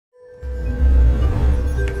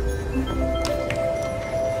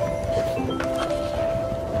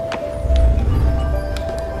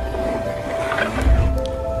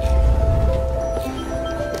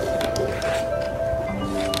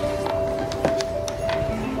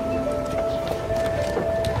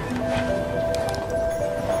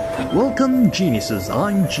Welcome Geniuses,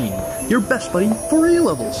 I'm Genie, your best buddy for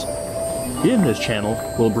A-levels. In this channel,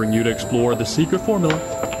 we'll bring you to explore the secret formula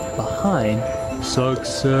behind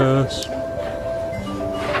success.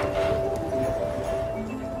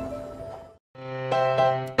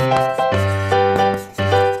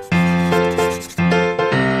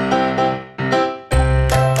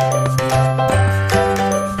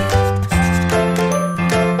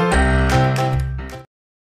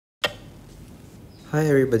 Hi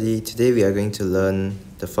everybody, today we are going to learn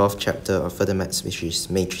the fourth chapter of further maths, which is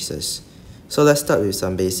matrices. So let's start with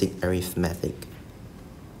some basic arithmetic.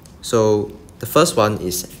 So the first one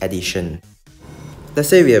is addition. Let's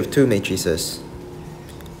say we have two matrices.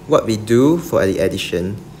 What we do for the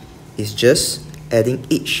addition is just adding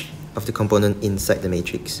each of the component inside the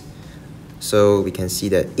matrix. So we can see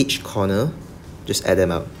that each corner, just add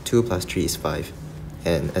them out. 2 plus 3 is 5,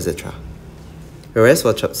 and etc. Whereas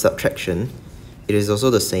for subtraction, it is also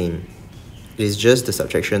the same. It is just the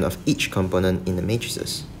subtraction of each component in the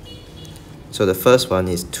matrices. So the first one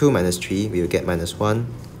is 2 minus 3, we will get minus 1,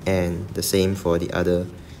 and the same for the other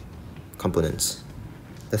components.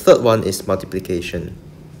 The third one is multiplication.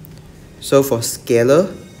 So for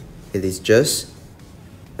scalar, it is just,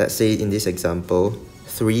 let's say in this example,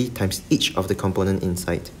 3 times each of the component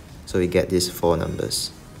inside. So we get these 4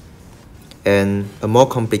 numbers. And a more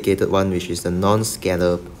complicated one, which is the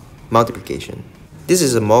non-scalar multiplication. This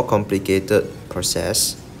is a more complicated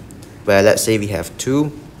process where let's say we have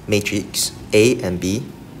two matrices A and B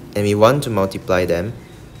and we want to multiply them.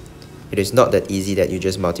 It is not that easy that you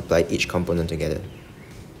just multiply each component together.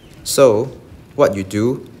 So what you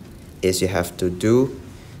do is you have to do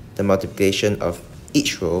the multiplication of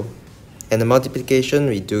each row, and the multiplication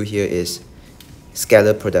we do here is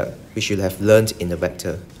scalar product, which you'll have learned in the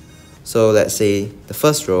vector. So let's say the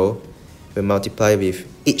first row will multiply with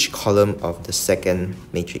each column of the second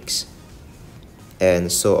matrix,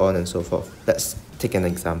 and so on and so forth. Let's take an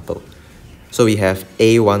example. So we have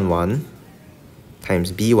A11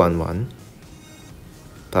 times B11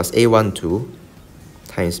 plus A12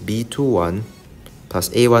 times B21 plus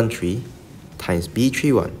A13 times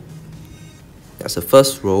B31. That's the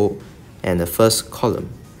first row and the first column.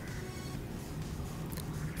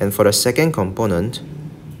 And for the second component,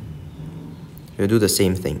 we'll do the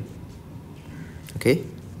same thing. Okay,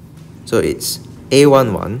 so it's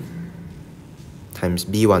A11 times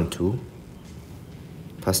B12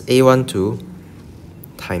 plus A12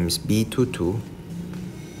 times B22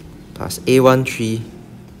 plus A13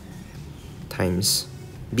 times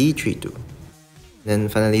B32. Then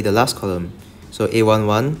finally the last column, so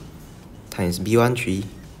A11 times B13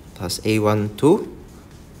 plus A12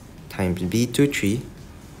 times B23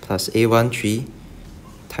 plus A13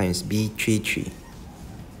 times B33.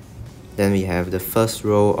 Then we have the first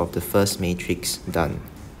row of the first matrix done.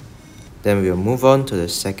 Then we will move on to the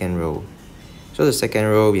second row. So the second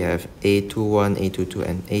row we have A21, A22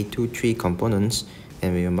 and A23 components,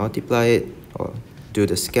 and we will multiply it or do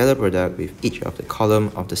the scalar product with each of the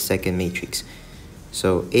column of the second matrix.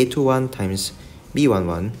 So A21 times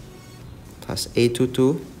B11 plus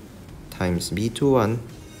A22 times B21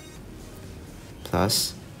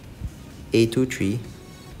 plus A23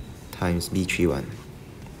 times B31.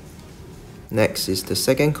 Next is the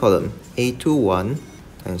second column, A21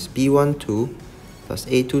 times B12 plus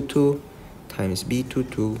A22 times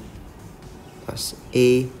B22 plus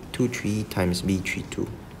A23 times B32.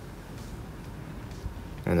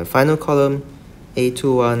 And the final column,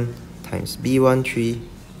 A21 times B13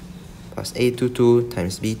 plus A22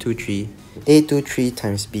 times B23, A23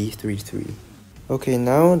 times B33. Okay,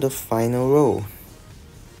 now the final row,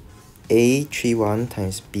 A31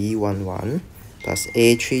 times B11 plus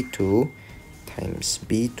A32 times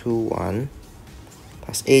B21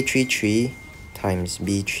 plus A33 times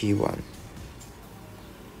B31.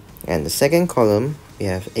 And the second column, we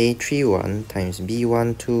have A31 times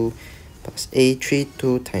B12 plus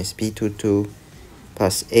A32 times B22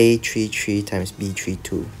 plus A33 times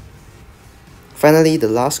B32. Finally, the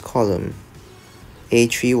last column,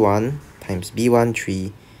 A31 times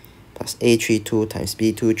B13 plus A32 times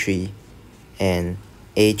B23 and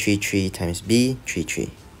A33 times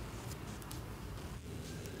B33.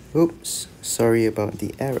 Oops, sorry about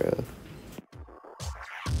the error.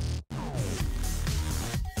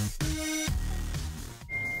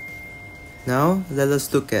 Now let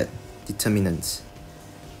us look at determinants.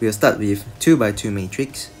 We'll start with 2 by 2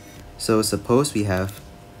 matrix. So suppose we have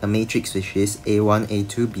a matrix which is A1,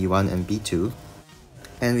 A2, B1 and B2,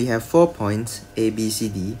 and we have 4 points A, B, C,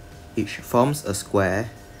 D, which forms a square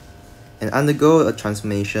and undergo a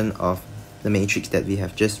transformation of the matrix that we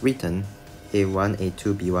have just written, A1,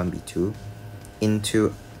 A2, B1, B2,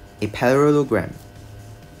 into a parallelogram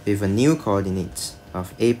with a new coordinates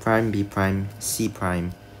of a prime, b prime, c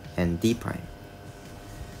prime, and d prime.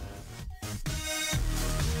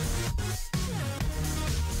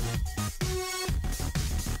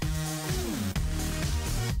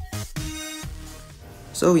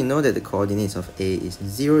 So we know that the coordinates of A is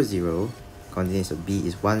 0, 0, coordinates of B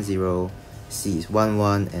is 1, 0, C is 1,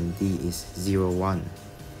 1, and D is 0, 1.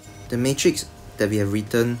 The matrix that we have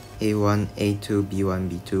written A1, A2,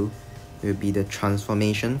 B1, B2 will be the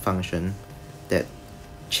transformation function that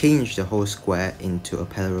change the whole square into a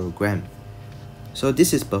parallelogram. So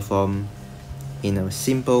this is performed in a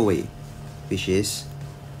simple way, which is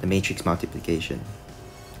the matrix multiplication.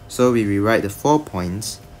 So we rewrite the 4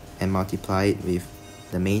 points and multiply it with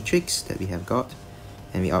the matrix that we have got,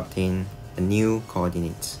 and we obtain a new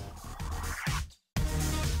coordinates.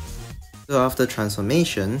 So after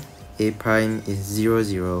transformation, A prime is 0,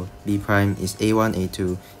 0, B prime is A1,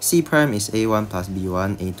 A2, C prime is A1 plus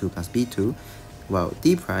B1, A2 plus B2, while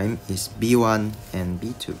D prime is B1 and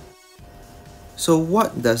B2. So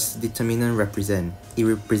what does determinant represent? It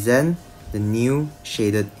represents the new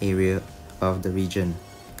shaded area of the region,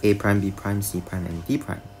 A prime, B prime, C prime, and D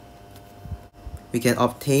prime. We can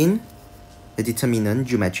obtain the determinant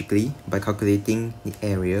geometrically by calculating the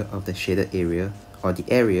area of the shaded area or the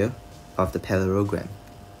area of the parallelogram.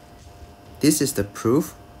 This is the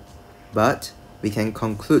proof, but we can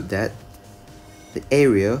conclude that the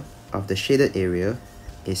area of the shaded area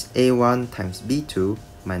is A1 times B2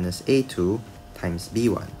 minus A2 times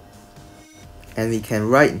B1. And we can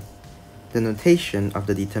write the notation of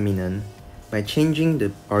the determinant by changing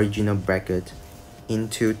the original bracket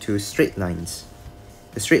into two straight lines.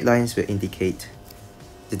 The straight lines will indicate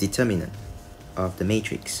the determinant of the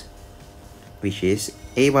matrix, which is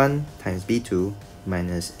A1 times B2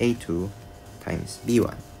 minus A2 times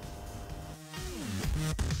B1.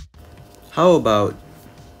 How about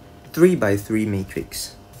 3 by 3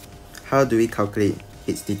 matrix? How do we calculate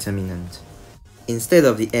its determinant? Instead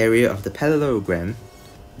of the area of the parallelogram,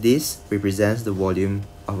 this represents the volume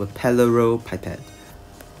of a parallelepiped.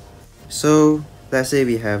 So let's say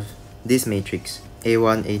we have this matrix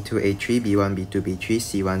A1, A2, A3, B1, B2, B3,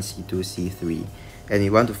 C1, C2, C3, and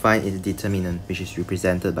we want to find its determinant, which is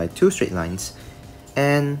represented by two straight lines.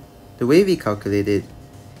 And the way we calculate it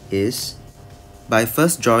is by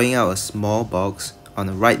first drawing out a small box on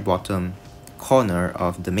the right bottom corner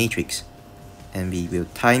of the matrix, and we will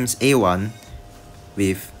times A1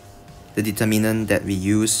 with the determinant that we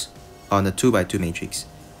use on the 2 by 2 matrix,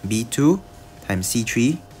 B2 times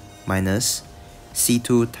C3 minus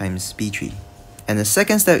C2 times B3. And the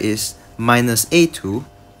second step is minus A2,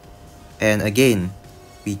 and again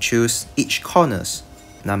we choose each corner's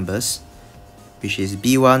numbers, which is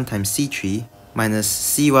B1 times C3 minus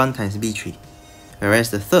C1 times B3.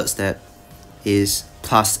 Whereas the third step is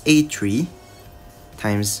plus A3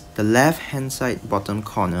 times the left hand side bottom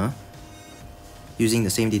corner using the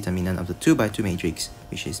same determinant of the 2 by 2 matrix,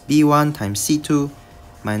 which is B1 times C2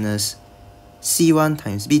 minus C1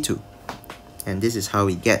 times B2. And this is how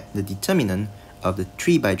we get the determinant of the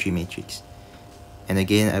 3 by 3 matrix. And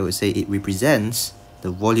again, I would say it represents the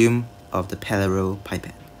volume of the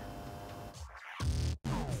parallelepiped.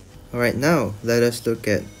 Alright, now let us look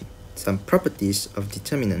at some properties of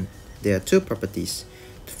determinant. There are two properties.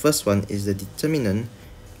 The first one is the determinant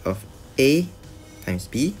of A times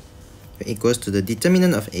B equals to the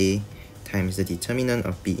determinant of A times the determinant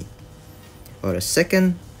of B. Or the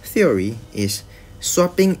second theory is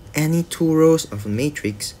swapping any two rows of a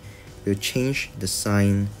matrix will change the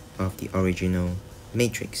sign of the original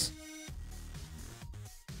matrix.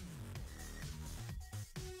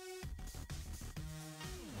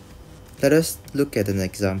 Let us look at an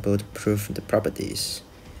example to prove the properties.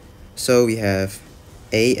 So we have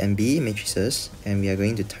A and B matrices, and we are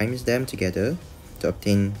going to times them together to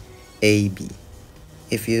obtain AB.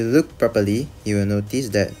 If you look properly, you will notice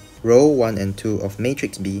that row 1 and 2 of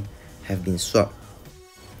matrix B have been swapped.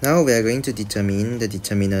 Now we are going to determine the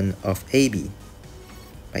determinant of AB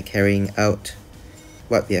by carrying out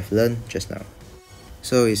what we have learned just now.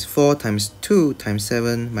 So it's 4 times 2 times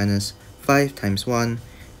 7 minus 5 times 1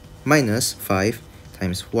 minus 5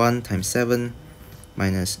 times 1 times 7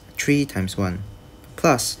 minus 3 times 1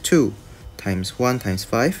 plus 2 times 1 times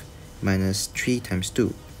 5 minus 3 times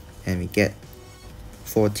 2, and we get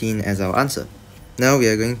 14 as our answer. Now we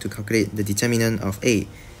are going to calculate the determinant of A.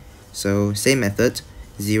 So same method,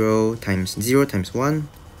 0 times 1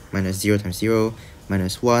 minus 0 times 0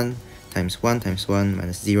 minus 1 times 1 times 1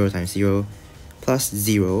 minus 0 times 0 plus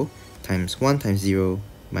 0 times 1 times 0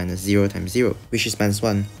 minus 0 times 0, which is minus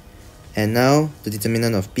 1. And now the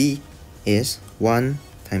determinant of B is 1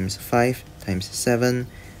 times 5 times 7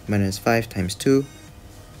 minus 5 times 2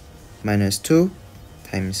 minus 2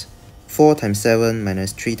 times 4 times 7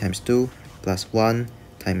 minus 3 times 2 plus 1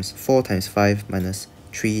 times 4 times 5 minus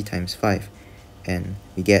 3 times 5, and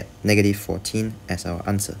we get negative 14 as our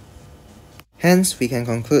answer. Hence, we can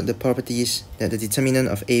conclude the properties that the determinant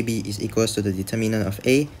of AB is equals to the determinant of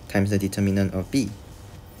A times the determinant of B.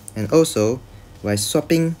 And also, by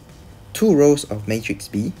swapping two rows of matrix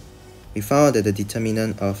B, we found that the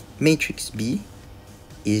determinant of matrix B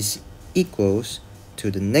is equals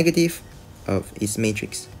to the negative of its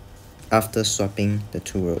matrix after swapping the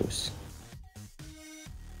two rows.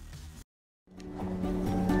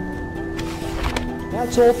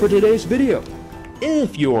 That's all for today's video.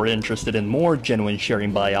 If you're interested in more genuine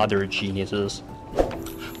sharing by other geniuses,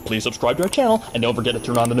 please subscribe to our channel and don't forget to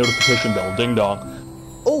turn on the notification bell, ding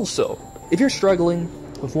dong. Also, if you're struggling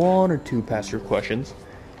with one or two past year questions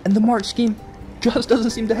and the mark scheme just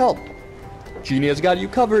doesn't seem to help, Genie has got you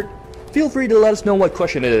covered. Feel free to let us know what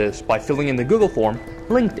question it is by filling in the Google form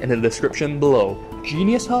linked in the description below.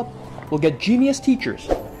 GenieUs Hub will get genius teachers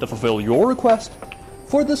to fulfill your request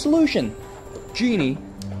for the solution. Genie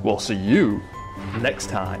will see you next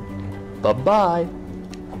time. Bye-bye.